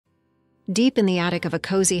Deep in the attic of a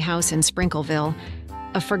cozy house in Sprinkleville,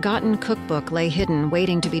 a forgotten cookbook lay hidden,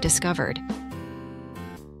 waiting to be discovered.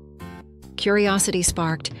 Curiosity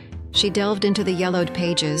sparked. She delved into the yellowed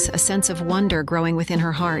pages, a sense of wonder growing within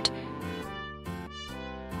her heart.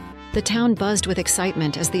 The town buzzed with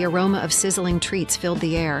excitement as the aroma of sizzling treats filled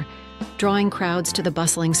the air, drawing crowds to the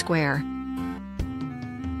bustling square.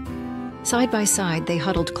 Side by side, they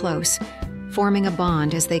huddled close, forming a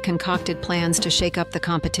bond as they concocted plans to shake up the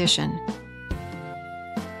competition.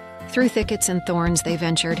 Through thickets and thorns they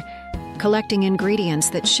ventured, collecting ingredients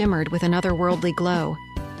that shimmered with an otherworldly glow,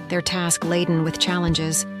 their task laden with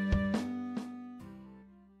challenges.